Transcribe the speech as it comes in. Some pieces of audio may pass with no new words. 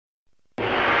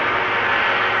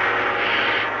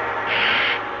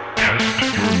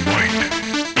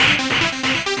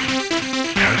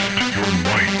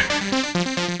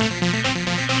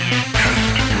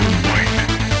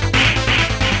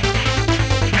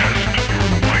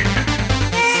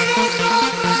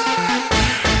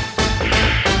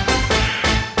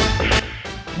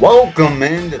Welcome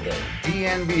into the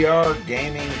DNVR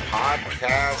Gaming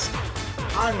Podcast.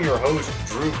 I'm your host,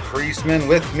 Drew Kreisman.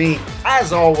 With me,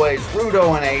 as always,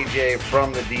 Rudo and AJ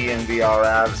from the DNVR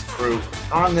Avs crew.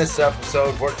 On this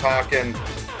episode, we're talking...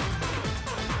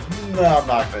 No, I'm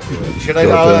not going to do it. Should I?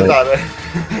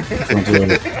 I'm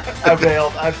doing it. I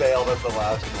bailed at the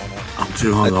last minute. I'm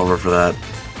too hungover for that.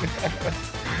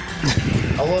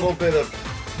 A little bit of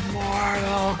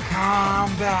Mortal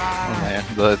Kombat. Oh man,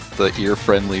 the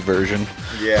ear-friendly version.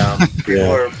 Yeah,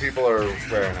 people are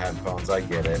wearing headphones. I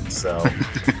get it. So,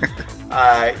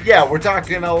 we're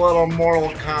talking a little Mortal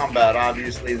Kombat.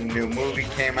 Obviously, the new movie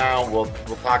came out. We'll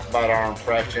talk about our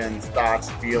impressions, thoughts,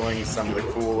 feelings, some of the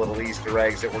cool little Easter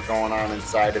eggs that were going on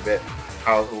inside of it,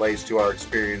 how it relates to our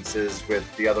experiences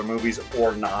with the other movies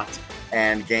or not,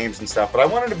 and games and stuff. But I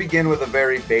wanted to begin with a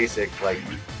very basic,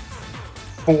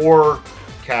 4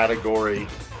 category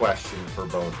question for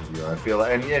both of you. I feel,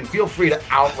 and feel free to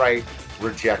outright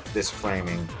reject this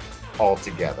framing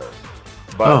altogether.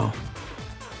 But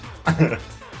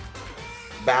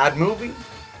bad movie,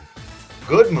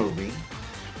 good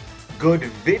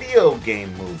video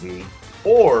game movie,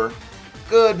 or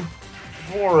good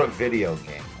for a video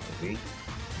game movie.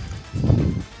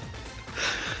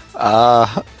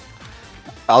 I'll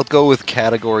go with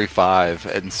category 5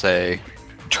 and say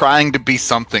trying to be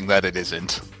something that it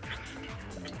isn't.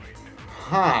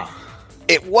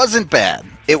 It wasn't bad.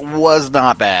 It was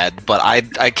not bad, but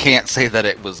I can't say that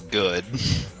it was good.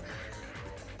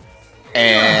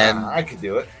 And I could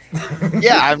do it.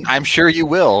 Yeah, I'm sure you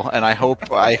will, and I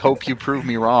hope you prove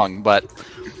me wrong. But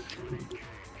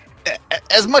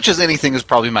as much as anything is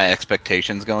probably my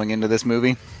expectations going into this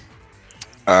movie,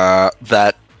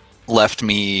 that left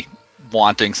me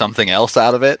wanting something else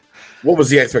out of it. What was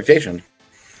the expectation?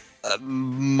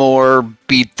 More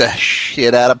beat the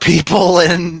shit out of people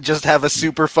and just have a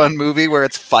super fun movie where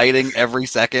it's fighting every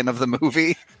second of the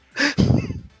movie. I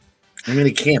mean,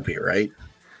 it can't be, right?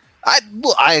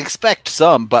 I expect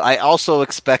some, but I also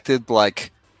expected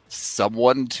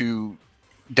someone to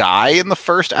die in the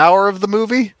first hour of the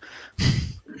movie.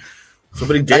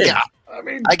 Somebody did.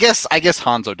 I guess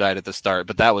Hanzo died at the start,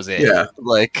 but that was it. Yeah.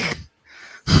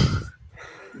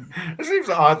 It seems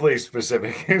oddly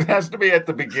specific. It has to be at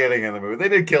the beginning of the movie. They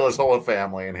did kill his whole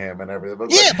family and him and everything. But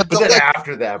then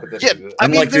after that.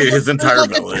 His entire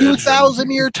village. A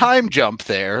 2,000-year time jump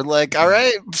there. All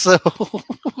right, so.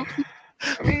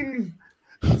 I mean.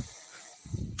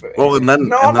 Well, and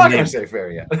then I'm not going to say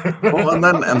fair yet. Well,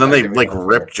 and then they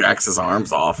ripped Jax's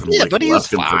arms off and but he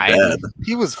was left him for fine. dead.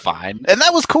 He was fine, and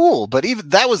that was cool. But even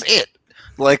that was it.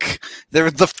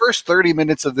 The first 30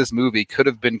 minutes of this movie could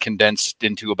have been condensed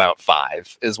into about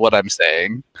 5, is what I'm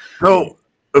saying. So,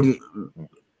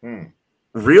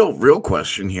 real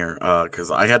question here, because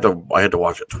I had to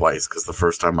watch it twice because the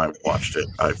first time I watched it,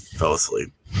 I fell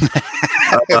asleep.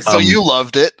 So you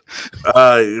loved it?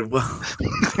 I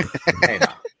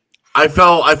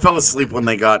fell asleep when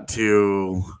they got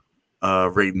to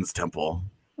Raiden's temple.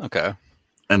 Okay,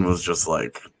 and was just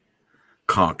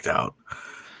conked out.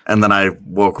 And then I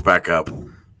woke back up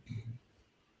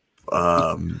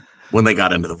when they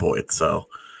got into the void. So,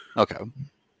 okay,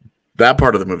 that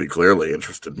part of the movie clearly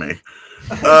interested me.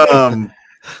 So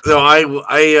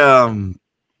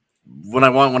when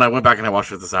I went back and I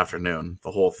watched it this afternoon, the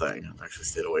whole thing, I actually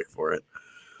stayed awake for it.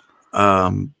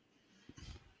 I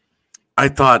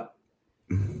thought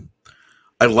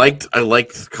I liked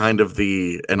kind of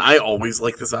and I always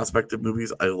like this aspect of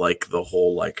movies. I like the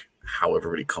whole how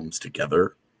everybody comes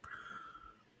together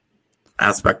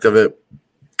aspect of it,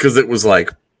 because it was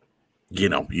you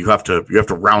have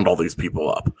to round all these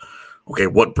people up. Okay,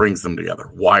 what brings them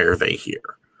together? Why are they here?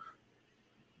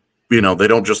 They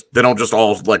don't just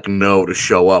all know to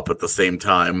show up at the same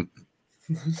time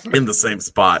in the same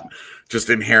spot just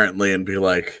inherently and be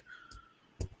the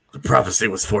prophecy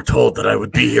was foretold that I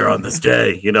would be here on this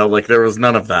day. There was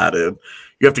none of that. You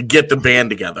have to get the band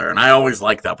together, and I always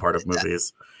like that part of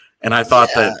movies. And I thought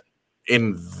that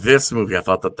in this movie, I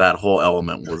thought that whole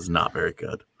element was not very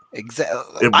good.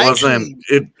 Exactly.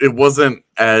 It wasn't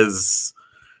as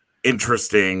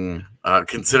interesting,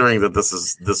 considering that this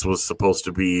was supposed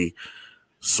to be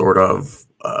sort of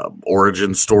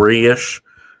origin story-ish.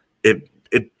 It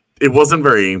wasn't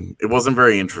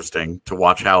very interesting to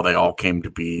watch how they all came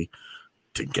to be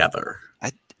together.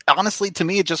 Honestly, to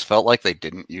me, it just felt like they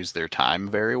didn't use their time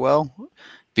very well.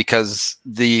 Because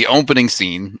the opening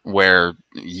scene where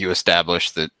you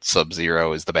establish that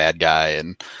Sub-Zero is the bad guy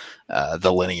and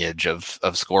the lineage of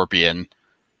Scorpion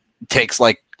takes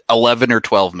 11 or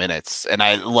 12 minutes. And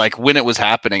I when it was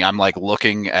happening, I'm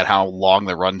looking at how long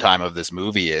the runtime of this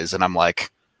movie is. And I'm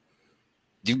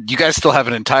you guys still have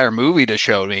an entire movie to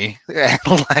show me.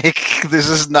 Like, this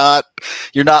is not,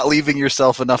 you're not leaving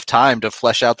yourself enough time to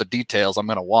flesh out the details I'm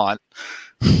going to want.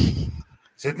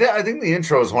 So I think the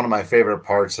intro is one of my favorite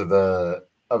parts of the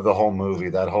whole movie,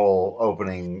 that whole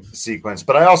opening sequence.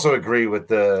 But I also agree with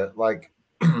the, like,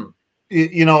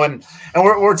 you know, and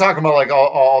we're talking about like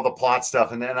all the plot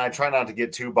stuff, and I try not to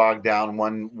get too bogged down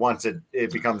once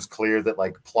it becomes clear that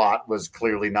like plot was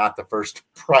clearly not the first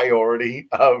priority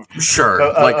of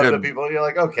the people. You're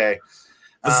like, okay,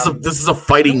 this is a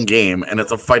fighting game, and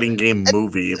it's a fighting game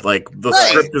movie. Like, the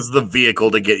script is the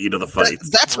vehicle to get you to the fights.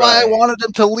 That's why I wanted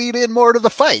them to lead in more to the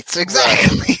fights.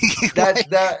 Exactly. Right.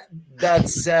 That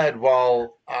said,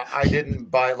 while I didn't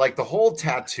buy like the whole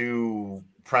tattoo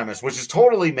premise, which is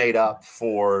totally made up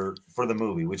for the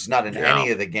movie, which is not in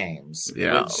any of the games.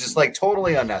 It's just like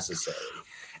totally unnecessary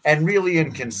and really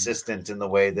inconsistent in the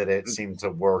way that it seemed to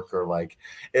work, or like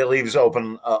it leaves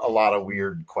open a lot of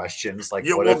weird questions. Like,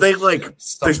 what if they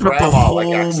spent the whole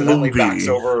like accidentally movie backs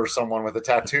over someone with a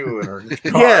tattoo in her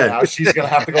car? Now she's gonna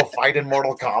have to go fight in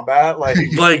Mortal Kombat.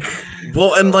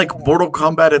 And Mortal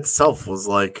Kombat itself was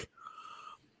like,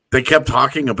 they kept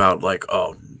talking about like,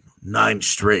 9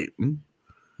 straight.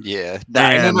 Yeah,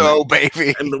 9-0,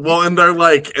 baby. And they're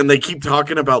like, and they keep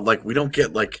talking about like, we don't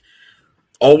get like,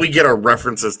 all we get are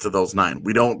references to those 9.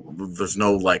 There's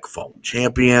no like fallen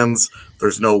champions.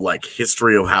 There's no like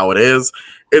history of how it is.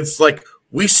 It's like,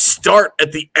 we start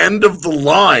at the end of the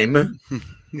line.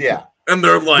 Yeah. And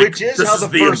they're like, which is how the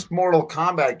first Mortal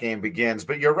Kombat game begins.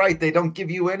 But you're right, they don't give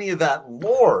you any of that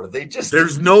lore. They just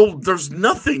there's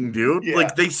nothing, dude. Yeah.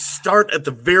 Like, they start at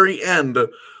the very end.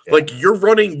 Yeah. Like, you're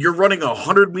running a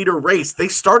 100-meter race. They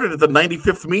started at the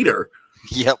 95th meter.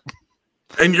 Yep.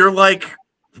 And you're like,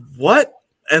 what?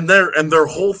 And their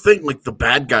whole thing, like the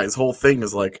bad guys' whole thing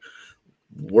is like,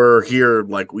 we're here,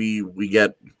 like we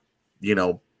get, you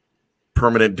know,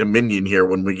 permanent dominion here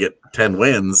when we get 10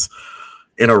 wins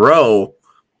in a row.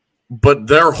 But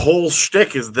their whole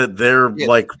shtick is that they're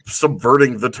like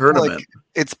subverting the tournament. Like,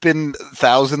 it's been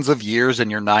thousands of years,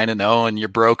 and you're 9-0, and your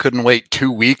bro couldn't wait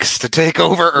 2 weeks to take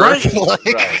over Earth.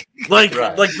 Like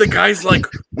the guy's like,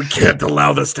 we can't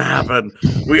allow this to happen.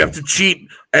 We have to cheat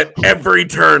at every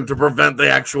turn to prevent the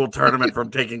actual tournament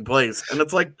from taking place. And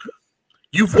it's like,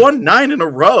 you've won 9 in a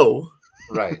row.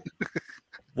 Right.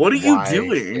 What are you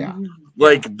doing? Yeah.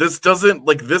 Like, this doesn't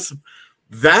like this.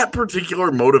 That particular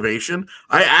motivation,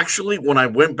 I actually, when I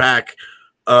went back,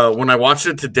 when I watched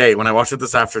it today, when I watched it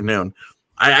this afternoon,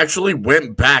 I actually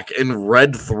went back and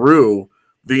read through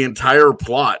the entire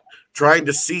plot, trying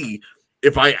to see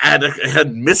if I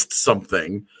had missed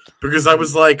something, because I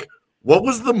was like, what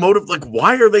was the motive? Like,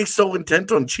 why are they so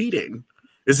intent on cheating?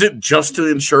 Is it just to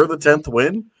ensure the 10th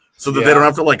win? So that they don't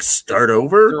have to like start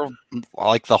over?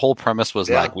 Like, the whole premise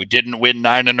was like, we didn't win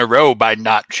 9 in a row by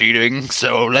not cheating,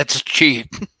 so let's cheat.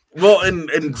 Well,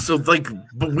 and so like,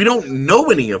 but we don't know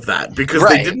any of that because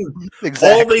they didn't. Exactly.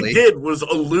 All they did was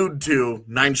allude to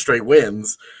 9 straight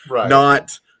wins,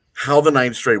 not how the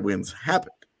 9 straight wins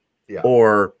happened. Yeah.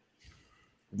 Or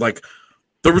like,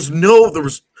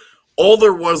 all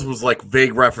there was like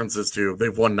vague references to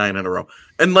they've won 9 in a row,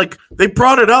 and like they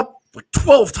brought it up like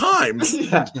 12 times.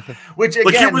 Yeah. Which again,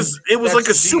 like it was like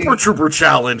a Super Trooper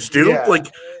challenge, dude. Yeah.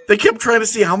 Like, they kept trying to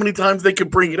see how many times they could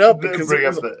bring it up because it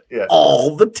was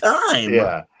all the time.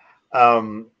 Yeah.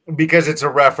 Because it's a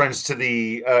reference to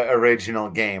the original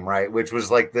game, right? Which was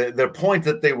like the point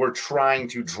that they were trying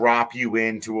to drop you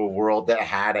into a world that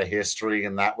had a history,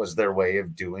 and that was their way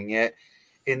of doing it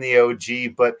in the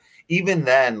OG. But even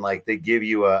then, like, they give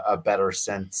you a better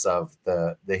sense of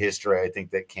the history, I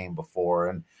think, that came before.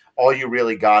 And all you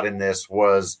really got in this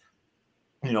was,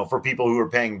 you know, for people who are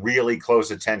paying really close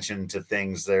attention to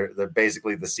things, they're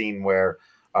basically the scene where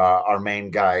our main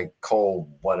guy, Cole,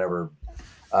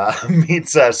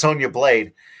 meets Sonya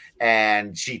Blade,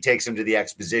 and she takes him to the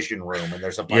exposition room, and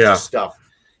there's a bunch of stuff,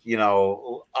 you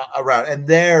know, around. And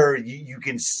there you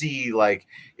can see, like,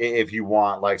 if you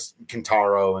want, like,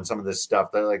 Kintaro and some of this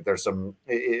stuff, that like there's some,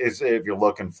 if you're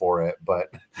looking for it,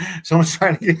 but someone's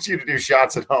trying to get you to do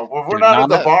shots at home. If we're not at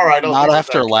the bar, I don't. Not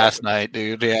after last night,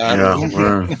 dude.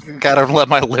 Gotta let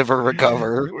my liver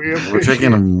recover. We're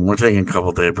taking a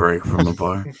couple day break from the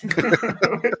bar.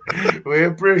 We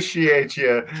appreciate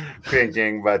you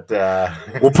thinking, but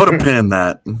we'll put a pin in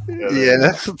that.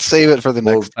 Yeah, save it for the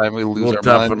next time we lose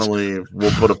our minds.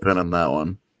 We'll put a pin in that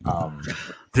one.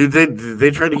 Dude,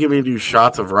 they tried to get me to do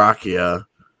shots of Rakia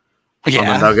on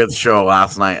the Nuggets show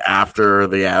last night after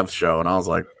the Avs show, and I was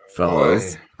like,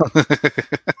 fellas.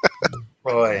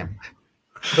 Boy.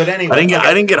 But anyway.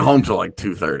 I didn't get home till like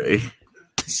 2:30.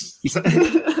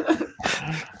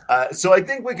 So I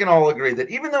think we can all agree that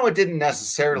even though it didn't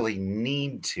necessarily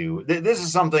need to, this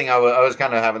is something I was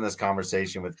kind of having this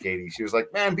conversation with Katie. She was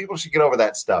like, man, people should get over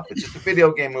that stuff. It's just a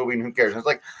video game movie and who cares? And I was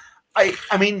like,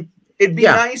 I mean, it'd be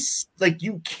nice. Like,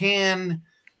 you can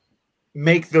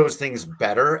make those things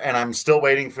better, and I'm still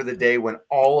waiting for the day when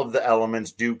all of the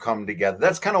elements do come together.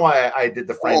 That's kind of why I did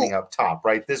the framing up top,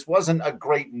 right? This wasn't a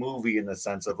great movie in the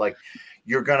sense of like,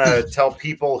 you're gonna tell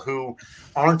people who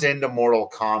aren't into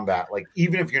Mortal Kombat, like,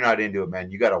 even if you're not into it,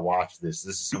 man, you got to watch this.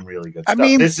 This is some really good stuff. I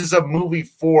mean, this is a movie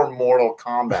for Mortal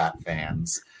Kombat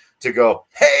fans to go,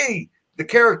 hey, the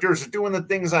characters are doing the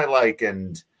things I like.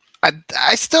 And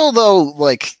I still, though,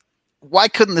 like, why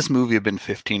couldn't this movie have been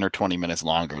 15 or 20 minutes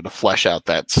longer to flesh out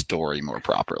that story more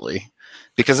properly?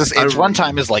 Because its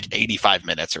runtime is like 85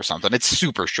 minutes or something. It's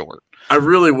super short. I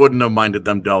really wouldn't have minded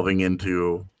them delving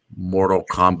into Mortal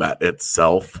Kombat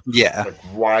itself. Yeah. Like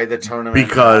why the tournament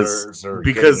because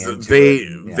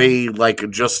they like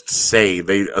just say,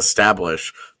 they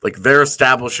establish, like their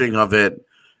establishing of it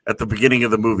at the beginning of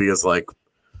the movie is like,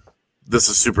 this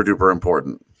is super duper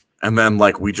important. And then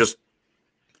like we just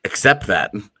accept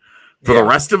that for the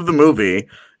rest of the movie.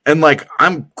 And like,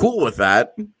 I'm cool with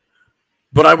that,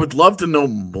 but I would love to know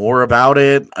more about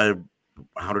it.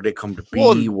 How did it come to be?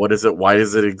 Well, what is it? Why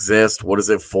does it exist? What is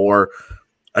it for?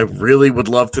 I really would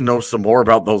love to know some more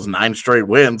about those 9 straight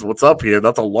wins. What's up here?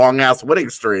 That's a long ass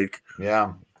winning streak.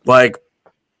 Yeah. Like,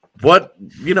 what,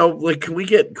 like, can we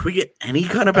get any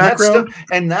kind of background?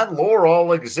 And that lore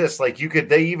all exists. Like,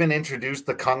 they even introduced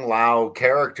the Kung Lao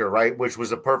character, right? Which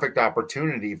was a perfect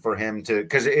opportunity for him to,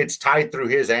 because it's tied through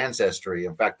his ancestry.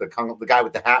 In fact, the guy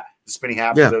with the hat, the spinning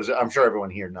hat, for those, I'm sure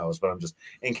everyone here knows, but I'm just,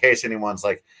 in case anyone's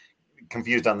like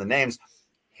confused on the names,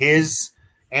 his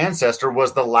ancestor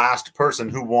was the last person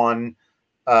who won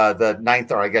the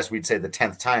 9th, or I guess we'd say the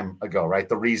 10th time ago, right?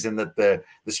 The reason that the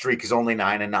streak is only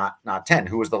 9 and not 10.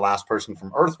 Who was the last person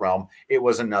from Earthrealm? It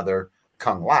was another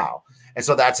Kung Lao. And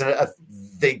so that's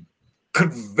they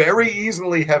could very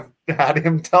easily have had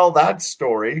him tell that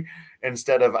story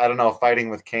instead of, I don't know, fighting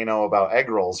with Kano about egg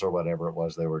rolls or whatever it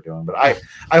was they were doing. But I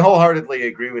wholeheartedly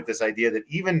agree with this idea that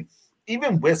even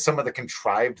with some of the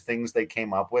contrived things they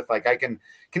came up with, like I can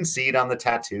concede on the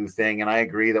tattoo thing. And I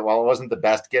agree that while it wasn't the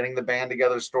best getting the band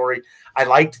together story, I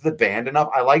liked the band enough.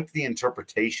 I liked the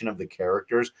interpretation of the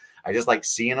characters. I just like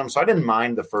seeing them. So I didn't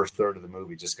mind the first third of the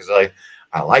movie just because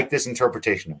I like this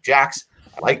interpretation of Jax.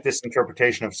 I like this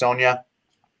interpretation of Sonya.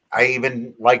 I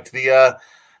even liked the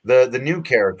new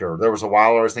character. There was a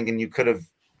while where I was thinking you could have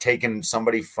taken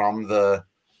somebody from the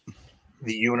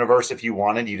universe if you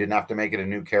wanted. You didn't have to make it a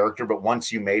new character, but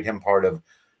once you made him part of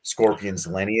Scorpion's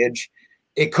lineage,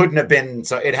 it couldn't have been,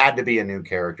 so it had to be a new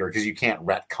character because you can't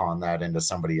retcon that into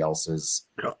somebody else's.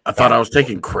 I thought I was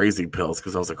taking crazy pills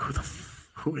because I was like,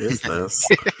 who is this?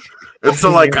 And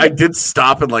so like I did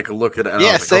stop and like look at it. And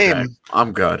I was like, same. Okay,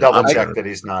 I'm good. Double check that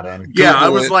he's not in. Yeah, I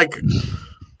was like,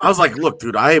 look,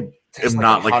 dude, I am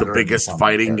not like the biggest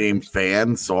fighting game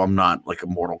fan, so I'm not like a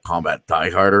Mortal Kombat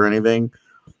diehard or anything.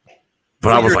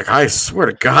 But I was like, I swear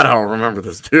to God, I don't remember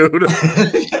this dude.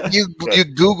 you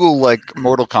Google like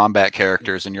Mortal Kombat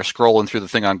characters, and you're scrolling through the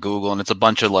thing on Google, and it's a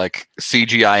bunch of like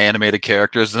CGI animated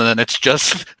characters, and then it's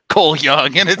just Cole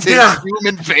Young, and it's his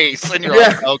human face, and you're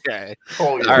like, okay,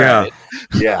 Cole Young. All right.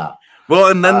 Yeah.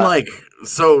 Well, and then like,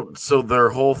 so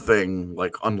their whole thing,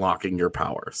 like unlocking your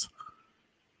powers.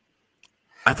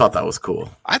 I thought that was cool.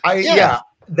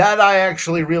 That I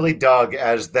actually really dug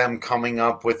as them coming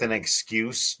up with an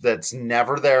excuse that's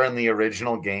never there in the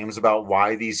original games about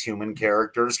why these human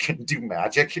characters can do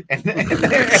magic and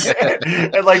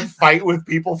like fight with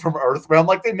people from Earthrealm.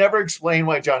 Like they never explain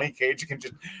why Johnny Cage can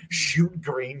just shoot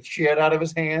green shit out of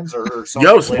his hands or something.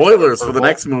 Yo, spoilers for the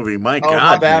next movie. My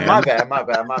God, my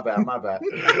bad.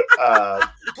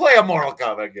 Play a Mortal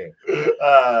Kombat game.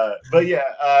 But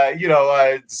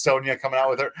yeah, Sonya coming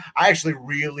out with her. I actually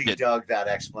really dug that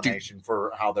explanation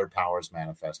for how their powers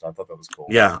manifest. I thought that was cool.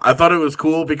 Yeah, I thought it was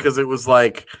cool because it was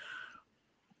like,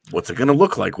 what's it going to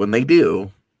look like when they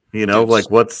do? Like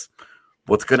what's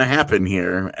going to happen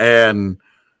here? And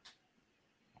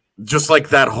just like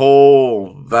that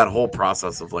whole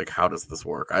process of like, how does this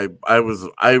work? I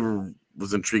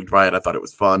was intrigued by it. I thought it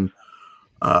was fun.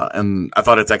 And I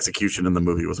thought its execution in the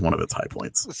movie was one of its high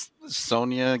points.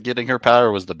 Sonya getting her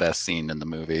power was the best scene in the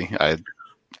movie.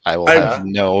 I will have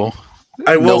no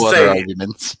other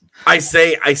arguments. I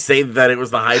say that it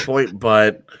was the high point,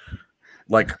 but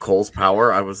like Cole's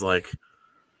power, I was like,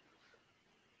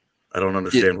 I don't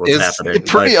understand what's happening. It's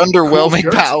pretty underwhelming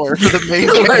cool power for the main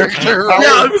character.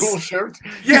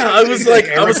 I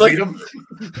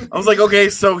was like, okay,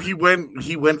 so he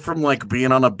went from like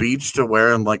being on a beach to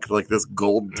wearing like this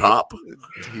gold top.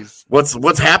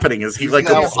 What's happening? Is he like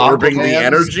absorbing the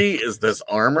energy? Is this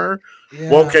armor?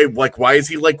 Yeah. Well, okay, like why is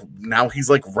he like now he's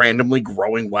like randomly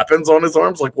growing weapons on his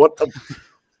arms? Like what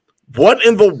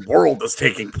in the world is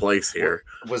taking place here?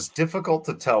 It was difficult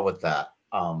to tell with that.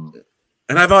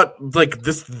 And I thought, like,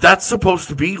 that's supposed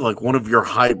to be, like, one of your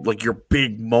your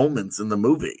big moments in the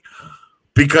movie.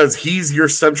 Because he's your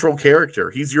central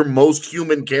character. He's your most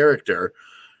human character.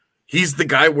 He's the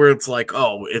guy where it's like,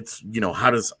 oh, it's,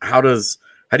 how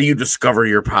do you discover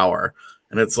your power?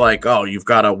 And it's like, oh, you've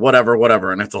got a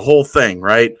whatever. And it's a whole thing,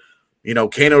 right?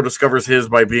 Kano discovers his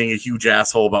by being a huge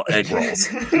asshole about egg rolls.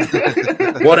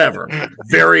 Whatever.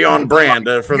 Very on brand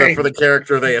for the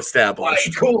character they established.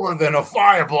 Way cooler than a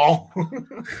fireball.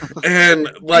 And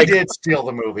like he did steal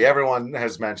the movie. Everyone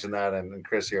has mentioned that, and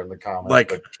Chris here in the comments. Like,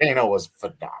 but Kano was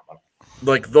phenomenal.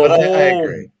 Like the whole. I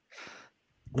agree.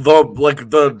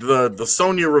 The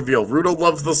Sonya reveal. Rudo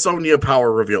loves the Sonya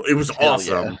power reveal. It was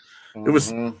awesome.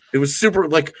 Yeah. It was super.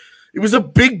 Like it was a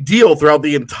big deal throughout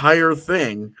the entire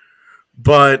thing.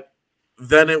 But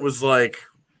then it was like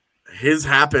his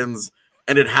happens,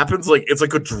 and it happens like it's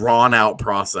like a drawn out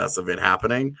process of it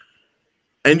happening,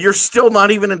 and you're still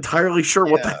not even entirely sure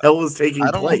what the hell is taking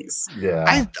place.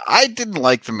 Yeah, I didn't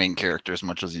like the main character as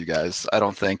much as you guys. I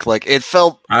don't think like it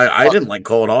felt. I didn't like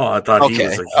Cole at all. I thought he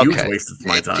was a huge waste of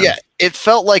my time. Yeah, it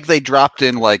felt like they dropped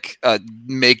in like a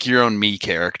make your own me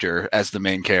character as the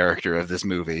main character of this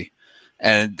movie,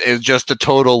 and it was just a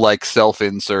total like self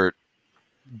insert.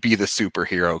 Be the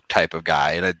superhero type of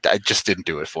guy, and I just didn't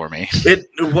do it for me. It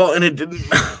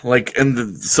didn't like,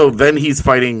 so then he's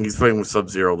fighting with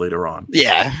Sub-Zero later on.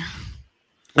 Yeah,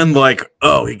 and like,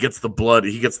 he gets the blood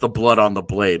on the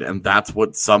blade, and that's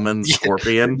what summons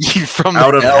Scorpion from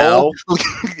out of hell.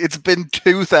 It's been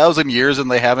 2,000 years,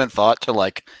 and they haven't thought to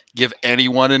like give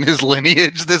anyone in his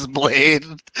lineage this blade.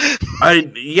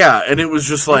 And it was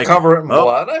just like cover it in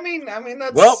blood. I mean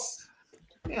that's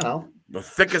the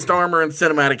thickest armor in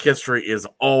cinematic history is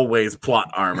always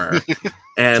plot armor,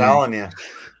 and I'm telling you,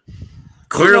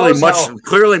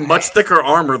 clearly much thicker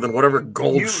armor than whatever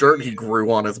gold shirt he grew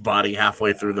on his body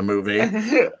halfway through the movie.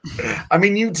 I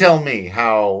mean, you tell me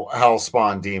how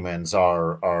Hellspawn demons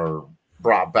are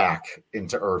brought back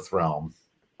into Earth Realm.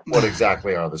 What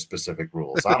exactly are the specific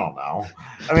rules? I don't know.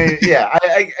 I mean,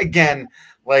 I again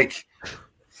like.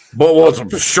 But was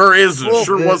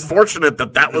fortunate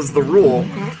that was the rule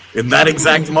in that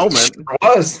exact moment.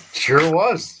 Sure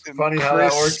was. Funny how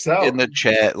that works out. In the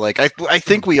chat, like I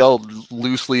think we all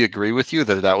loosely agree with you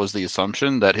that was the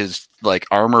assumption that his like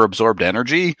armor absorbed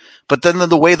energy, but then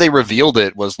the way they revealed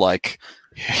it was like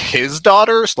his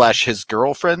daughter / his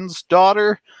girlfriend's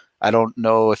daughter. I don't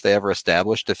know if they ever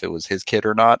established if it was his kid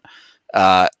or not.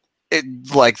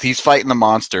 Like he's fighting the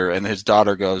monster and his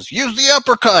daughter goes, use the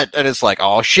uppercut, and it's like,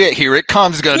 oh shit, here it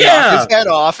comes, gonna knock his head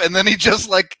off, and then he just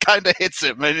like kind of hits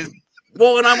him. And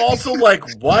I'm also like,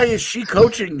 why is she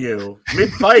coaching you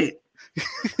mid fight?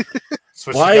 That's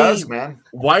what she does, man.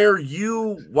 Why are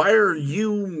you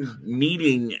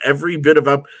needing every bit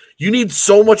of you need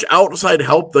so much outside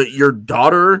help that your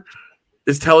daughter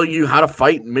is telling you how to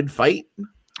fight mid fight?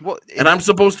 Well, and I'm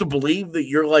supposed to believe that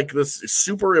you're like this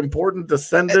super important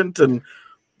descendant, and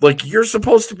like you're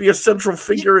supposed to be a central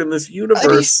figure in this universe.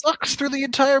 And he sucks through the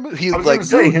entire movie. He's like,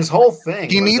 his whole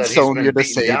thing. He needs Sonya to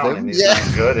save him. He's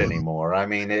not good anymore. I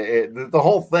mean, the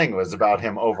whole thing was about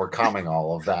him overcoming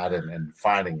all of that and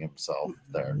finding himself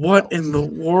there. What in the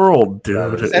world,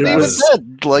 dude? And he was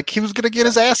said like he was going to get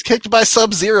his ass kicked by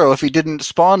Sub-Zero if he didn't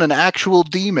spawn an actual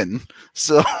demon.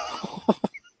 So.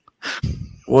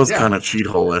 Was kind of cheat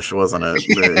hole-ish, wasn't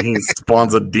it? He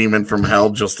spawns a demon from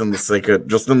hell just in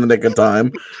the nick of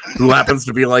time, who happens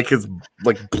to be like his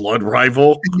like blood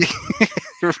rival,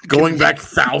 going back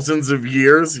thousands of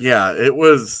years. Yeah, it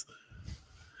was.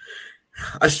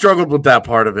 I struggled with that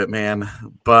part of it, man.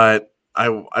 But I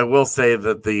will say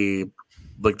that the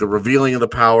revealing of the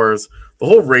powers, the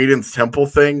whole Raiden's Temple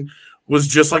thing was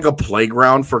just like a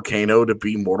playground for Kano to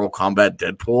be Mortal Kombat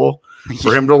Deadpool.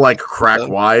 For him to like crack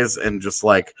wise and just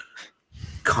like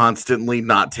constantly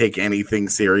not take anything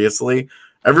seriously.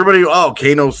 Everybody,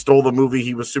 Kano stole the movie.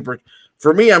 He was super.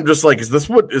 For me, I'm just like, is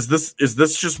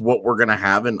this just what we're gonna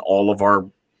have in all of our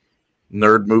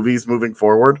nerd movies moving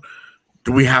forward?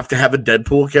 Do we have to have a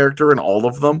Deadpool character in all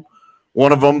of them?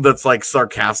 One of them that's like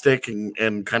sarcastic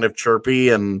and kind of chirpy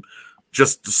and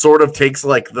just sort of takes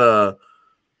like the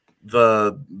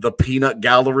peanut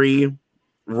gallery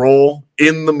role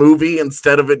in the movie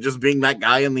instead of it just being that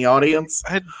guy in the audience?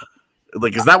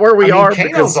 Like, is that where we are?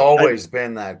 Kano's always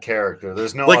been that character.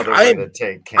 There's no other way to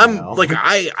take Kano.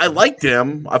 I liked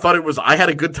him. I thought I had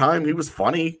a good time. He was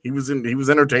funny. He was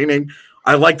entertaining.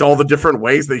 I liked all the different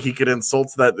ways that he could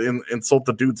insult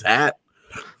the dude's hat.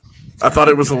 I thought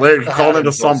it was hilarious. He called it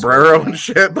a sombrero and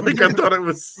shit. Like, I thought it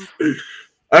was.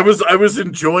 I was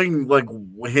enjoying like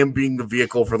him being the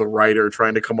vehicle for the writer,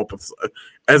 trying to come up with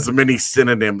as many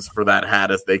synonyms for that hat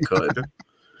as they could.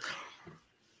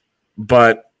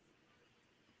 But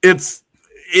it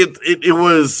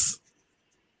was.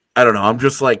 I don't know. I'm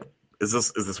just like, is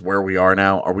this where we are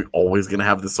now? Are we always going to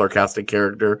have this sarcastic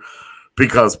character?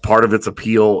 Because part of its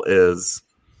appeal is.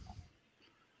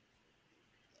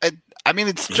 I mean,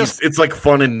 it's like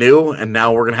fun and new, and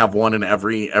now we're gonna have one in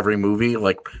every movie.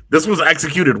 Like, this was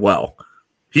executed well.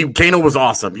 Kano was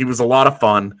awesome. He was a lot of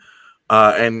fun,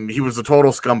 and he was a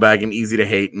total scumbag and easy to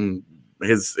hate. And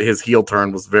his heel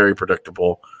turn was very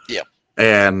predictable. Yeah,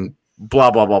 and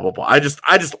blah blah blah blah blah.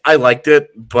 I liked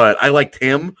it, but I liked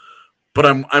him. But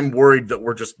I'm worried that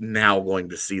we're just now going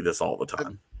to see this all the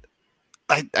time.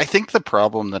 I think the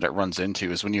problem that it runs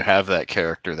into is when you have that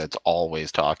character that's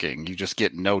always talking, you just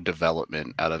get no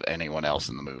development out of anyone else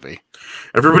in the movie.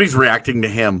 Everybody's reacting to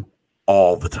him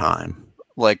all the time.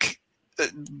 Like,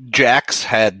 Jax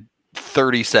had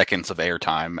 30 seconds of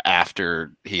airtime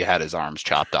after he had his arms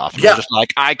chopped off. And just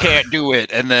like, I can't do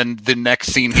it. And then the next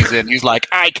scene he's in, he's like,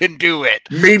 I can do it.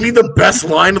 Maybe the best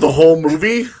line of the whole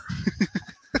movie.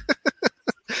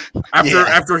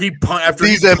 After he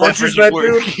punches that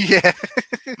dude,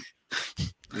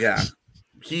 yeah,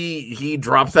 he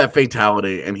drops that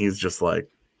fatality, and he's just like,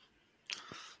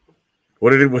 "What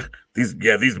did these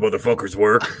motherfuckers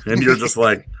work?" And you're just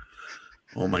like,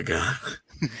 "Oh my god,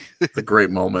 it's a great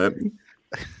moment."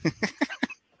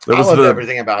 I loved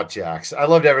everything about Jax. I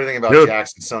loved everything about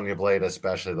Jax and Sonya Blade,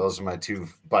 especially. Those are my two,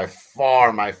 by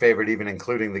far, my favorite, even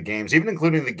including the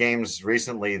games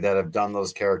recently that have done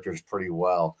those characters pretty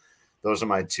well. Those are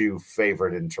my two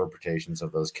favorite interpretations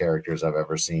of those characters I've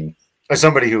ever seen. As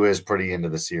somebody who is pretty into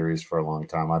the series for a long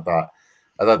time, I thought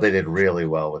they did really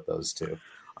well with those two.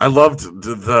 I loved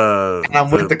And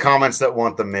I'm with the comments that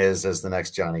want the Miz as the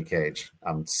next Johnny Cage.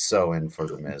 I'm so in for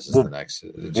the Miz as the next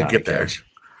Johnny we'll get there. Cage.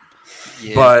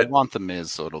 Yeah, but I want the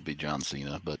Miz, so it'll be John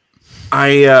Cena. But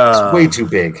it's way too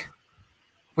big.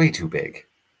 Way too big.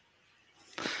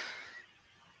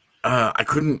 I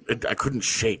couldn't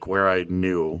shake where I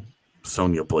knew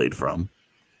Sonya Blade from.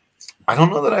 I don't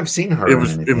know that I've seen her. It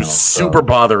was super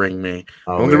bothering me.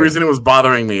 The only reason it was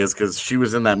bothering me is because she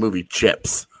was in that movie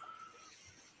Chips,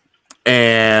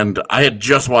 and I had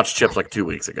just watched Chips like 2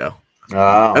 weeks ago.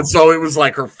 Oh. And so it was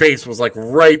like her face was like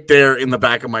right there in the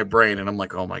back of my brain, and I'm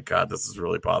like, oh my god, this is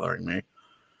really bothering me.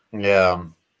 Yeah,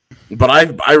 but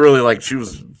I really like. She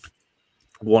was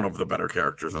one of the better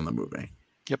characters in the movie.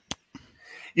 Yep.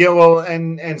 Yeah, well,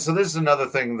 and so this is another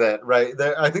thing that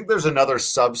I think there's another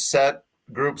subset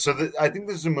group. So I think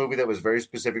this is a movie that was very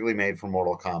specifically made for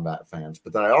Mortal Kombat fans,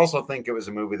 but then I also think it was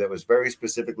a movie that was very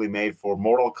specifically made for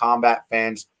Mortal Kombat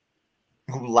fans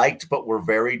who liked but were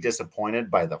very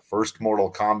disappointed by the first Mortal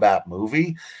Kombat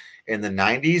movie in the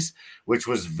 90s, which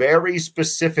was very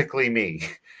specifically me,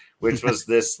 which was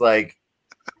this like,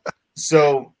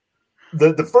 so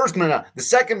the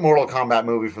second Mortal Kombat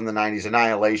movie from the 90s,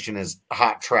 Annihilation, is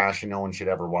hot trash and no one should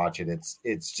ever watch it. It's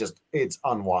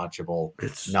unwatchable.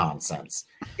 It's nonsense.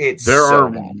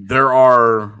 There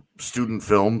are student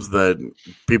films that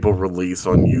people release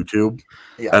on YouTube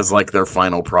as like their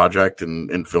final project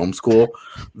in film school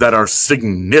that are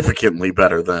significantly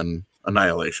better than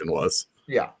Annihilation was.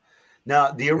 Yeah.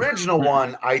 Now, the original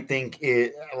one, I think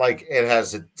it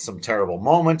has some terrible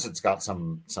moments. It's got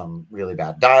some really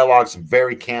bad dialogue, some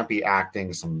very campy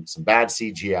acting, some bad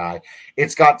CGI.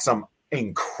 It's got some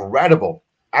incredible,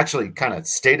 actually kind of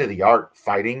state-of-the-art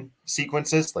fighting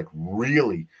sequences, like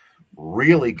really,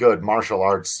 really good martial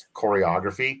arts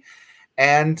choreography.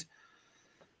 And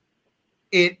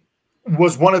it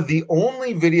was one of the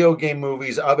only video game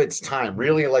movies of its time,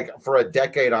 really like for a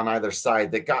decade on either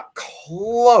side, that got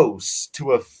close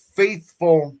to a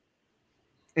faithful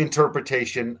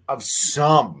interpretation of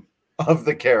some of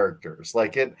the characters.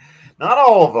 Like it, not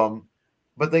all of them,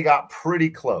 but they got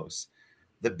pretty close.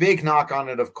 The big knock on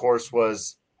it, of course,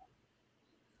 was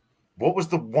what was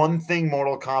the one thing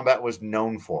Mortal Kombat was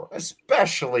known for,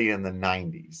 especially in the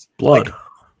 90s? Blood. Like,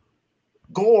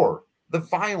 gore. The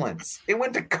violence. It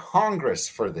went to Congress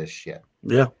for this shit.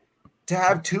 Yeah. To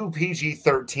have two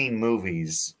PG-13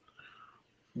 movies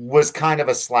was kind of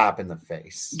a slap in the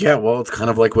face. Yeah, well, it's kind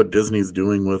of like what Disney's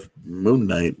doing with Moon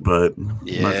Knight, but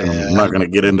I'm not gonna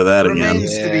get into that again.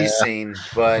 Remains to be seen,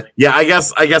 but yeah, I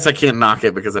guess I can't knock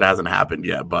it because it hasn't happened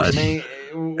yet, but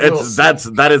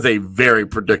that is a very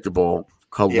predictable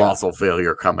colossal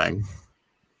failure coming.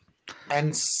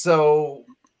 And so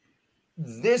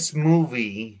this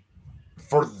movie,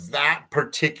 for that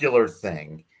particular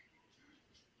thing,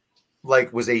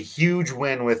 like, was a huge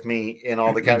win with me in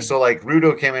all the categories. So like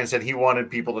Rudo came in and said he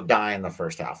wanted people to die in the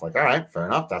first half. Like, all right, fair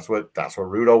enough. That's what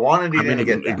Rudo wanted. He didn't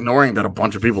get that. Ignoring that a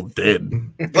bunch of people did.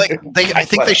 I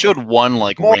think they showed one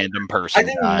random person. I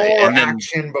think more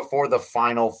action before the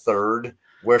final third,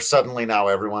 where suddenly now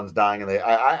everyone's dying, and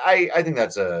I think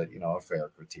that's a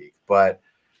fair critique. But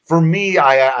for me,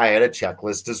 I had a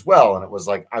checklist as well, and it was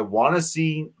like, I want to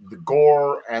see the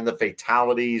gore and the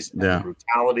fatalities and the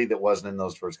brutality that wasn't in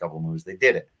those first couple of movies. They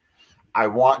did it. I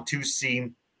want to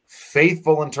see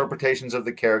faithful interpretations of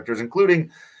the characters, including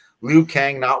Liu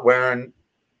Kang not wearing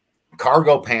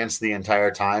cargo pants the entire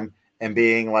time and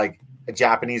being like a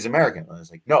Japanese American. I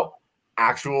was like, no,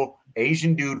 actual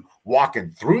Asian dude walking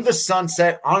through the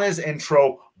sunset on his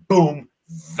intro, boom.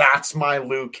 That's my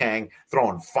Liu Kang,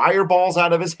 throwing fireballs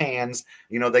out of his hands.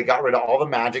 They got rid of all the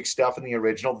magic stuff in the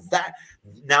original.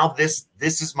 This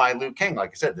is my Liu Kang.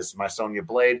 Like I said, this is my Sonya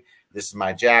Blade. This is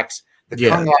my Jax.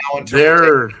 Kung Lao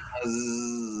interpretation.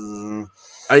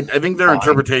 I think their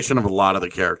interpretation of a lot of the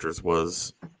characters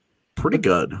was pretty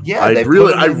good. Yeah, I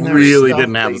really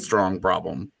didn't have a strong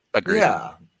problem. Agreed.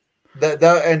 Yeah.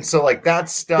 And so like that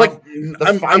stuff, like,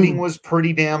 the fighting was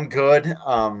pretty damn good.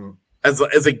 As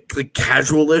a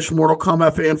casual-ish Mortal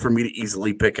Kombat fan, for me to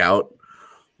easily pick out,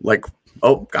 like,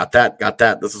 oh, got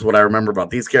that. This is what I remember about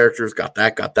these characters. Got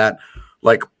that.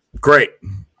 Like, great.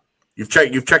 You've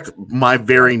checked my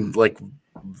very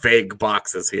vague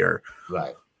boxes here.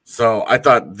 Right. So I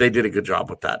thought they did a good job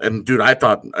with that. And dude, I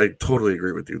totally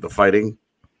agree with you. The fighting.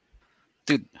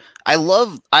 Dude, I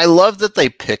love that they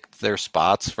picked their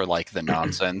spots for the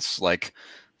nonsense. Like,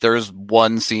 there's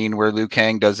one scene where Liu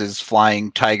Kang does his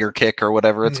flying tiger kick or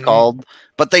whatever it's called,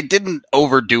 but they didn't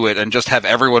overdo it and just have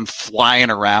everyone flying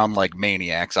around like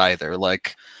maniacs either.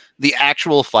 Like, the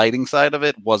actual fighting side of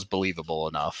it was believable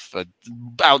enough,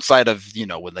 outside of,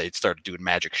 when they started doing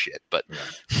magic shit. But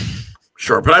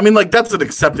sure, but I mean, that's an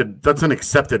accepted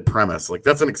premise. Like,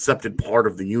 that's an accepted part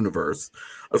of the universe,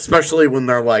 especially when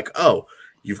they're like, oh,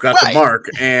 you've got the mark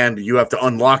and you have to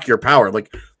unlock your power.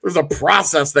 Like, there's a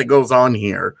process that goes on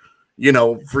here, in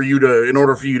order for you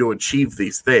to achieve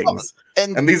these things.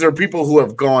 And these are people who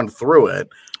have gone through it.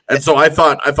 And so I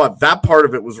thought that part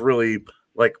of it was really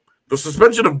like the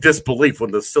suspension of disbelief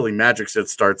when the silly magic shit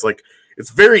starts. Like,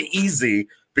 it's very easy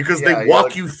because they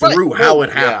walk you through how it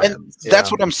happens. And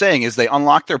that's what I'm saying is they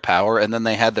unlocked their power and then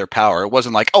they had their power. It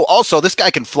wasn't like, oh, also this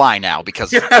guy can fly now because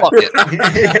fuck it.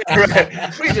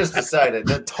 Right. We just decided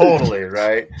that totally,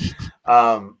 right?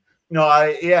 And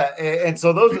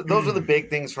so those are the big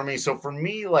things for me. So for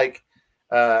me,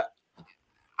 I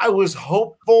was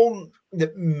hopeful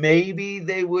that maybe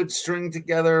they would string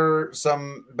together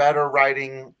some better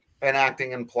writing and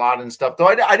acting and plot and stuff. Though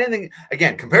I didn't think,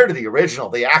 again, compared to the original,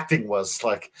 the acting was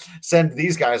like, send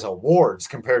these guys awards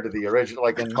compared to the original,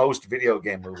 like in most video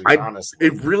game movies, honestly.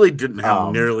 It really didn't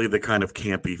have nearly the kind of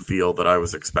campy feel that I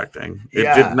was expecting.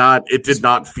 It did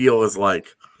not feel as like,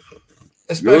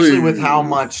 especially with how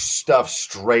much stuff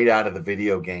straight out of the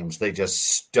video games they just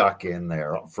stuck in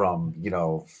there from,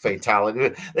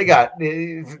 fatality. They got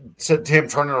him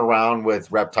turning around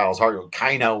with Reptile's heart,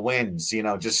 Kaino wins,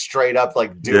 just straight up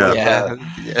like doing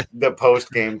the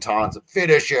post-game taunts,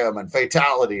 finish him and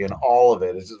fatality and all of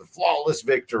it. It's just a flawless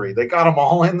victory. They got them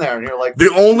all in there, and you're like, the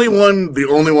only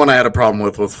one I had a problem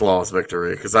with was flawless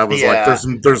victory, because I was like,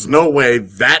 there's no way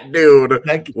that dude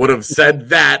would have said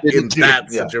that in that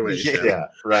situation. Yeah,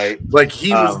 right. Like,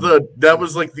 he was that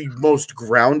was like the most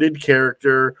grounded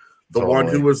character, the one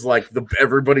who was like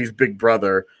everybody's big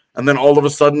brother, and then all of a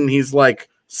sudden he's like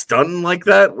stunned like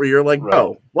that, where you're like,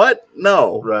 oh, what?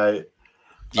 No, right?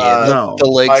 Yeah, no. The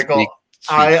legs. Michael,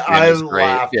 I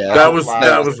laughed. Yeah. That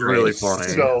was really funny.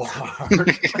 So hard.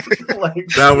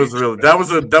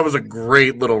 that was a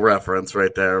great little reference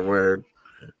right there, where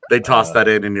they toss that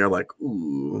in, and you're like,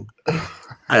 ooh,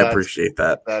 I appreciate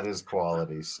that. That is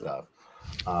quality stuff.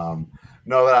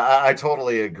 No, I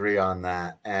totally agree on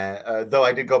that. And though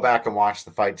I did go back and watch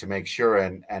the fight to make sure,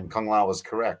 and Kung Lao was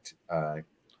correct.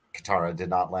 Katara did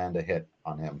not land a hit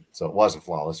on him, so it was a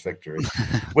flawless victory,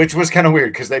 which was kind of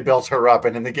weird because they built her up,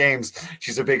 and in the games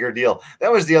she's a bigger deal.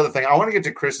 That was the other thing. I want to get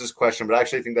to Chris's question, but I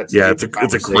actually think that's it's a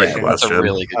great question. That's a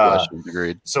really good question.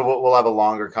 Agreed. So we'll have a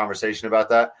longer conversation about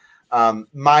that.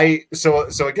 My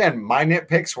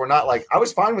nitpicks were not like I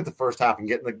was fine with the first half and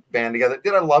getting the band together.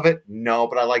 Did I love it? No,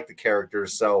 but I liked the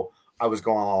characters, so I was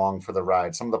going along for the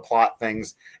ride. Some of the plot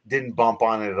things didn't bump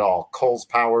on it at all. Cole's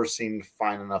powers seemed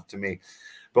fine enough to me.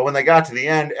 But when they got to the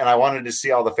end and I wanted to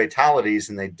see all the fatalities,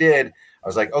 and they did, I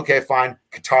was like, okay, fine.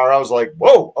 Katara, I was like,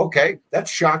 whoa, okay, that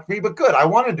shocked me, but good. I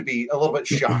wanted to be a little bit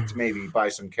shocked maybe by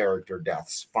some character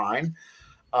deaths. Fine.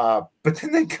 But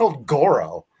then they killed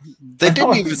Goro. They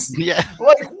didn't even,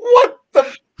 like, what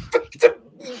the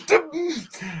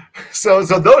so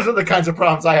those are the kinds of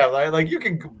problems I have. Like you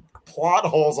can plot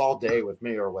holes all day with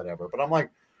me or whatever, but I'm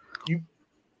like,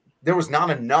 there was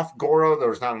not enough Goro. There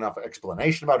was not enough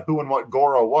explanation about who and what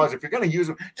Goro was. If you're going to use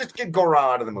him, just get Goro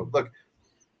out of the movie. Look,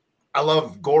 I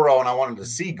love Goro and I wanted to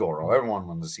see Goro. Everyone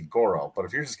wanted to see Goro, but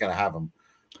if you're just going to have him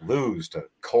lose to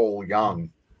Cole Young.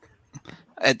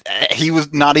 He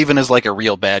was not even as like a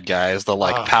real bad guy, as the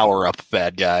like power up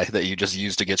bad guy that you just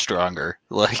use to get stronger.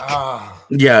 Like,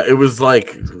 yeah, it was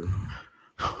like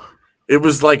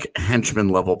henchman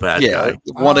level bad guy.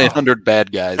 1-800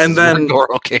 bad guys. And then where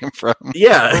Goro came from.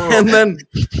 Yeah,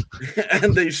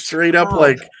 and they straight up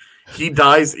like he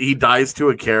dies to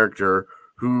a character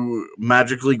who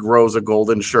magically grows a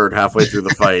golden shirt halfway through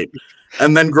the fight,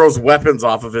 and then grows weapons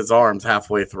off of his arms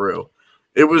halfway through.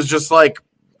 It was just like.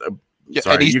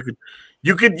 Sorry,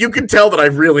 you could tell that I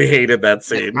really hated that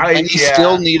scene. And he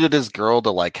still needed his girl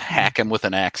to like hack him with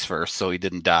an axe first, so he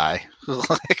didn't die.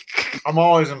 I'm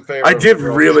always in favor. I did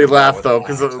really laugh though,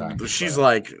 because she's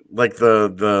like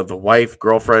the wife,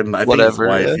 girlfriend, I think his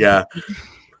wife, yeah.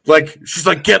 Like she's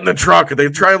like, get in the truck, and they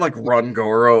try and like run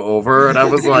Goro over, and I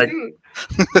was like,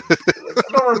 I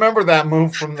don't remember that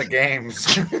move from the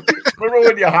games. Remember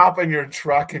when you hop in your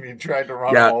truck and you tried to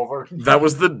run him over? That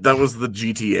was the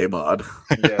GTA mod.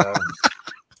 Yeah.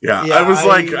 Yeah,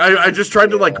 I just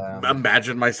tried to like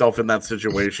imagine myself in that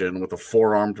situation with a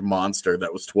 4-armed monster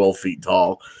that was 12 feet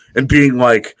tall and being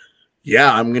like,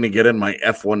 yeah, I'm going to get in my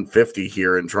F-150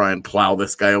 here and try and plow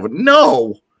this guy over.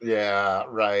 No. Yeah,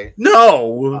 right.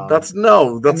 No, that's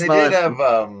not. They did have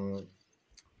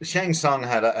Shang Tsung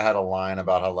had a line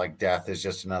about how like death is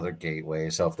just another gateway.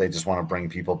 So if they just want to bring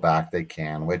people back, they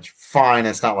can. Which fine,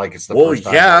 it's not like it's the first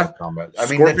time. Yeah, I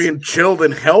mean, Scorpion chilled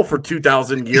in hell for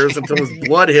 2,000 years until his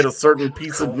blood hit a certain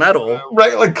piece of metal,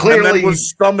 right? Like clearly, and then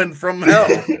was summoned from hell,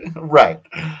 right?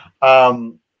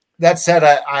 That said,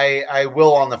 I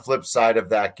will on the flip side of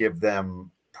that give them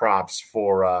props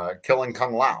for killing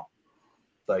Kung Lao.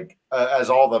 Like as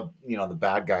all the the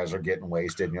bad guys are getting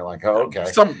wasted, and you're like, oh, okay.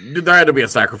 There had to be a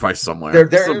sacrifice somewhere.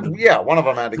 One of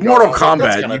them had to go. Mortal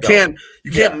Kombat.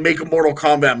 You can't make a Mortal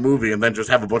Kombat movie and then just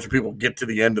have a bunch of people get to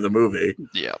the end of the movie.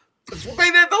 Yeah, that's what they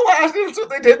did that's what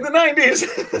they did in the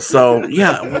 90s. So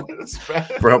yeah,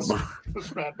 bro.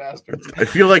 Rat bastards. I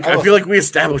feel like we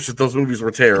established that those movies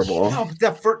were terrible. No,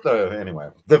 but anyway,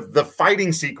 the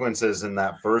fighting sequences in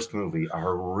that first movie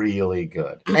are really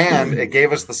good, and it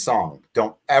gave us the song.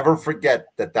 Don't ever forget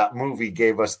that movie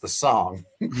gave us the song,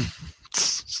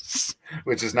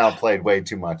 which is now played way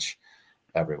too much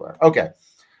everywhere. Okay,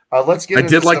 let's get. I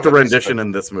did like the rendition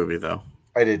in this movie, though.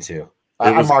 I did too.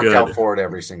 I marked out for it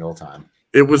every single time.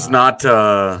 It was not.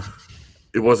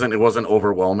 It wasn't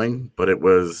overwhelming, but it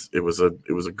was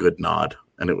a good nod,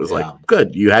 and it was like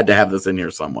good. You had to have this in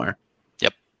here somewhere.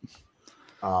 Yep.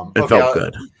 It felt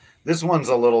good. This one's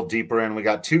a little deeper in. We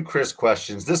got 2 Chris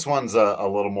questions. This one's a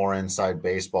little more inside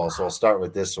baseball, so I'll start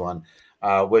with this one.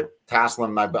 With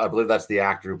Taslin, I believe that's the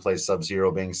actor who plays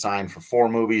Sub-Zero, being signed for 4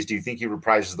 movies. Do you think he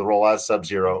reprises the role as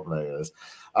Sub-Zero? There it is.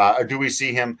 Or do we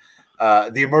see him?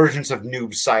 The emergence of Noob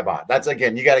Saibot. That's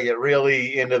again, you got to get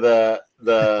really into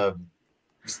the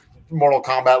Mortal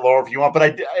Kombat lore if you want,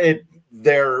 but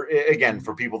they're again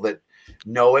for people that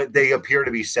know it, they appear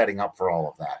to be setting up for all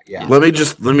of that. Yeah. Let me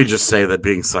just say that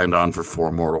being signed on for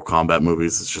 4 Mortal Kombat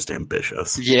movies is just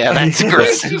ambitious. Yeah, that's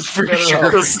aggressive for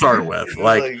sure. To start with,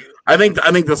 I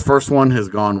think this first one has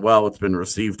gone well. It's been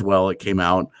received well. It came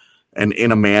out and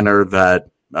in a manner that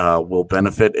will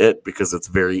benefit it, because it's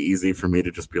very easy for me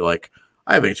to just be like,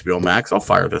 I have HBO Max, I'll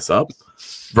fire this up,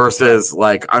 versus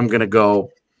like I'm gonna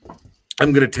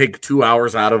take 2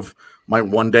 hours out of my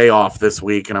one day off this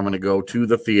week, and I'm gonna go to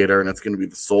the theater, and it's gonna be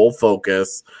the sole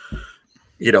focus,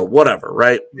 whatever,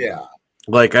 right? Yeah.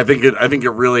 Like I think it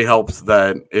really helps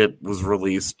that it was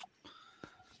released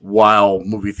while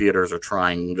movie theaters are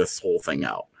trying this whole thing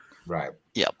out. Right.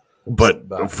 Yep.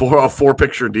 But for a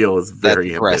 4-picture deal is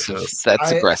very ambitious.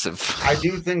 That's aggressive. I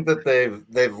do think that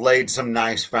they've laid some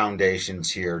nice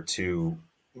foundations here to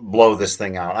blow this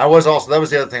thing out. That was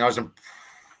the other thing. I was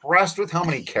impressed with how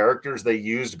many characters they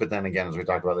used, but then again, as we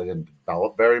talked about, they didn't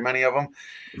develop very many of them.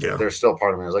 Yeah. There's still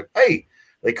part of me was like, hey,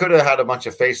 they could have had a bunch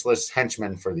of faceless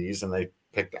henchmen for these, and they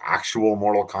picked actual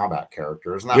Mortal Kombat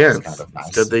characters, and that was kind of nice.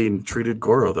 Instead, they treated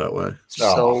Goro that way.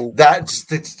 So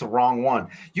it's the wrong one.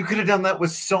 You could have done that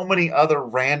with so many other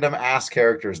random ass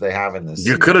characters they have in this.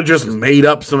 You could have just made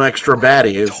up some extra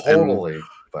baddies. Totally.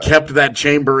 Kept that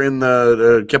chamber in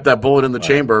the kept that bullet in the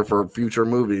chamber for future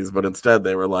movies, but instead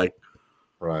they were like,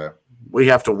 right, we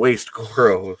have to waste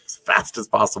Goro as fast as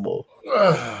possible.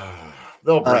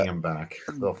 They'll bring him back.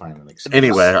 They'll find an excuse.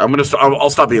 Anyway, I'll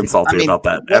stop being salty about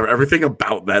that. Everything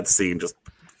about that scene just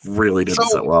really didn't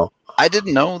sit well. I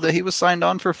didn't know that he was signed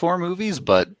on for 4 movies,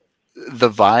 but the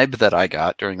vibe that I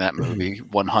got during that movie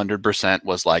 100%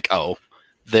 was like, oh,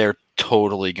 they're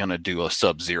totally gonna do a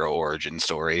Sub-Zero origin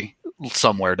story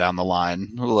somewhere down the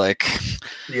line. Like,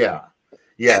 yeah,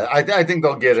 I think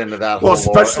they'll get into that. Well,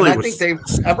 especially I think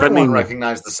everyone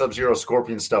recognized the Sub-Zero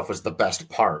Scorpion stuff was the best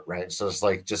part, right? So it's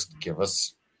like, just give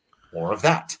us more of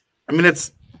that. I mean,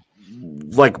 it's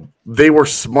like they were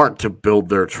smart to build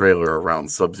their trailer around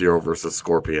Sub-Zero versus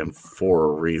Scorpion for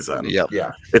a reason. Yep.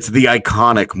 Yeah, it's the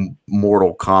iconic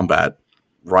Mortal Kombat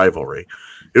rivalry.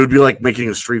 It would be like making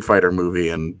a Street Fighter movie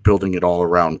and building it all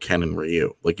around Ken and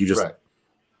Ryu. Like, you just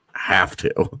have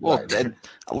to. Well,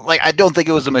 I don't think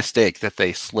it was a mistake that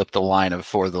they slipped the line of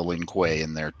For the Lin Kuei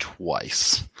in there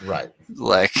twice. Right.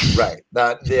 The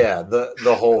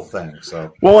whole thing.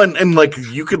 So and like,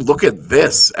 you could look at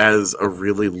this as a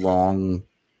really long,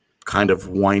 kind of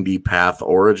windy path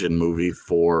origin movie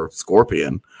for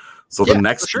Scorpion. So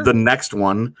the next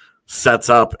one sets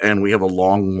up, and we have a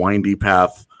long windy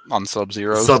path on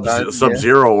Sub-Zero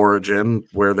Sub-Zero origin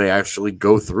where they actually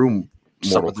go through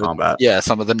Mortal Kombat. Yeah,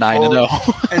 some of the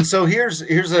 9-0. And so this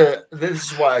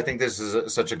is why I think this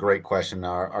is such a great question.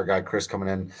 Our guy Chris coming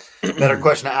in, better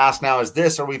question to ask now is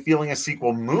this: are we feeling a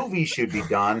sequel movie should be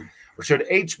done, or should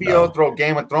HBO throw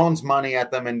Game of Thrones money at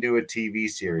them and do a TV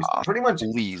series? Pretty much,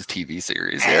 please, TV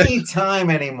series. Anytime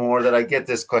anymore that I get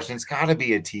this question, it's got to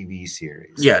be a TV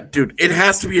series. Yeah, dude, it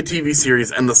has to be a TV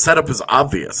series, and the setup is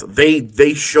obvious.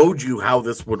 They showed you how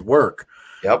this would work.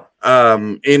 Yep.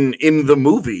 In the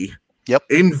movie. Yep.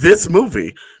 In this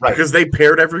movie, because they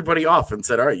paired everybody off and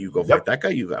said, all right, you go fight that guy,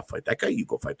 you got to fight that guy, you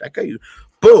go fight that guy,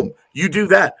 boom, you do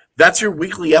that. That's your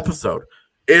weekly episode.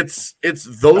 It's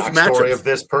those matchups of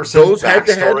this person, those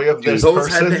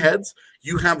head-to-heads.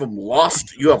 You have them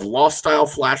lost. You have Lost style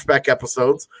flashback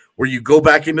episodes where you go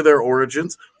back into their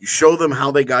origins. You show them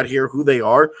how they got here, who they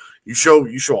are. You show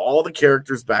all the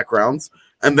characters' backgrounds,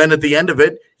 and then at the end of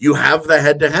it, you have the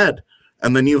head-to-head.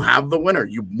 And then you have the winner.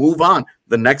 You move on.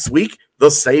 The next week,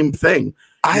 the same thing.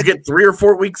 You get 3 or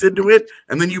 4 weeks into it,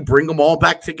 and then you bring them all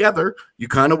back together. You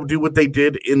kind of do what they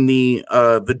did in the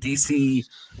DC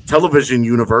television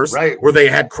universe, where they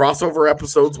had crossover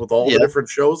episodes with all the different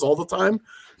shows all the time.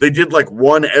 They did like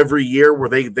one every year where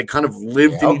they kind of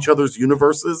lived in each other's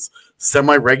universes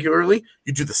semi-regularly.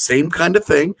 You do the same kind of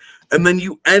thing, and then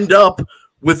you end up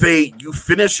with you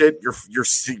finish it, your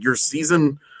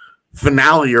season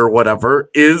finale or whatever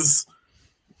is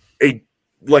a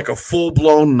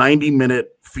full-blown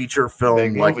 90-minute feature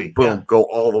film, go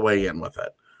all the way in with it.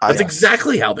 That's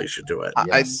exactly how they should do it.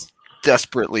 I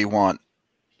desperately want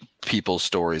people's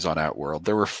stories on Outworld.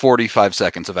 There were 45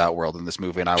 seconds of Outworld in this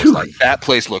movie, and I was like, that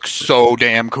place looks so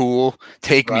damn cool.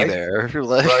 Take me there.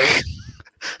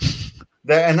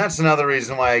 And that's another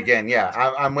reason why, again,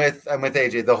 I'm with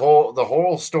AJ. The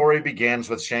whole story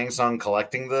begins with Shang Tsung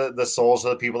collecting the souls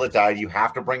of the people that died. You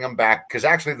have to bring them back, because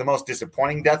actually the most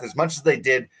disappointing death, as much as they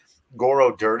did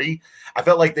Goro dirty, I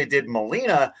felt like they did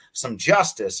Melina some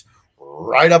justice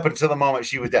right up until the moment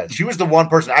she was dead. She was the one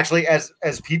person, actually, as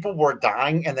people were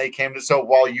dying and they came to, so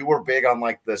while you were big on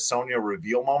like the Sonya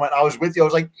reveal moment, I was with you. I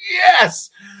was like,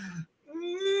 yes,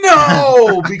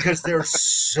 no, because there's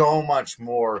so much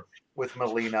more with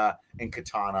Melina and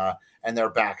Katana and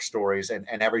their backstories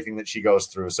and everything that she goes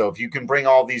through. So if you can bring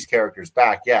all these characters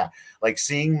back, like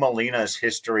seeing Melina's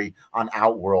history on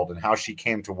Outworld and how she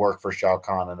came to work for Shao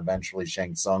Kahn and eventually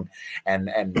Shang Tsung and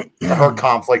her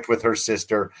conflict with her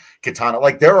sister Katana,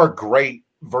 like there are great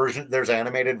versions. There's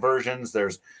animated versions,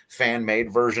 there's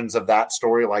fan-made versions of that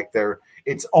story. Like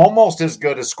it's almost as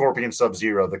good as Scorpion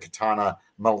Sub-Zero, the Katana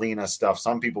Melina stuff.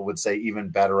 Some people would say even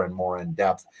better and more in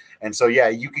depth. And so,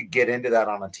 you could get into that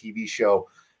on a TV show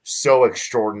so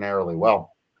extraordinarily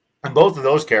well. And both of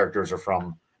those characters are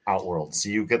from Outworld. So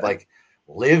you could like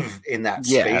live in that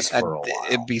space for a while.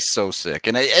 It'd be so sick.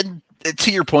 And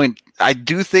to your point, I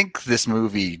do think this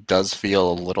movie does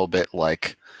feel a little bit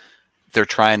like they're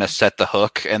trying to set the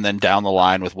hook, and then down the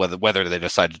line with whether they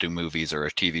decide to do movies or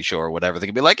a TV show or whatever, they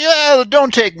can be like, yeah,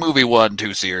 don't take movie 1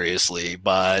 too seriously,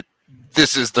 but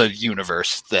this is the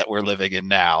universe that we're living in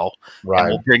now, Right. and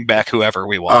we'll bring back whoever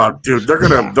we want. Dude, they're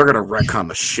gonna retcon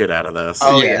the shit out of this.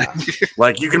 Oh yeah.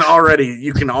 Like you can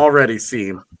already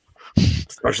see,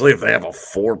 especially if they have a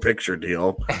 4-picture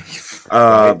deal.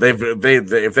 Right.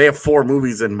 If they have 4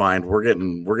 movies in mind, we're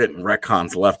getting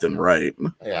retcons left and right.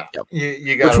 Yeah. Yep.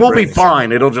 You got, which won't be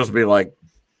fine. It'll just be like,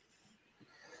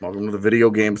 welcome to the video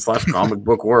game / comic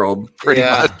book world. Pretty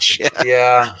much. Yeah.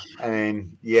 Yeah. I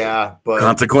mean, yeah, but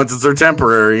Consequences are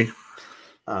temporary.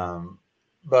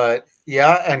 But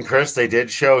yeah, and Chris, they did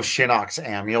show Shinnok's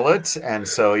amulet, and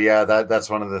so yeah, that's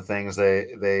one of the things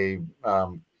they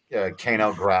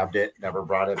Kano grabbed it, never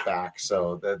brought it back,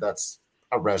 so that's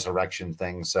a resurrection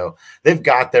thing. So they've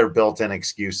got their built-in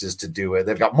excuses to do it.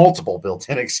 They've got multiple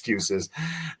built-in excuses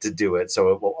to do it, so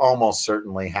it will almost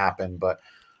certainly happen. But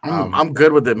I'm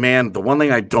good with it, man. The one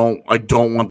thing I don't want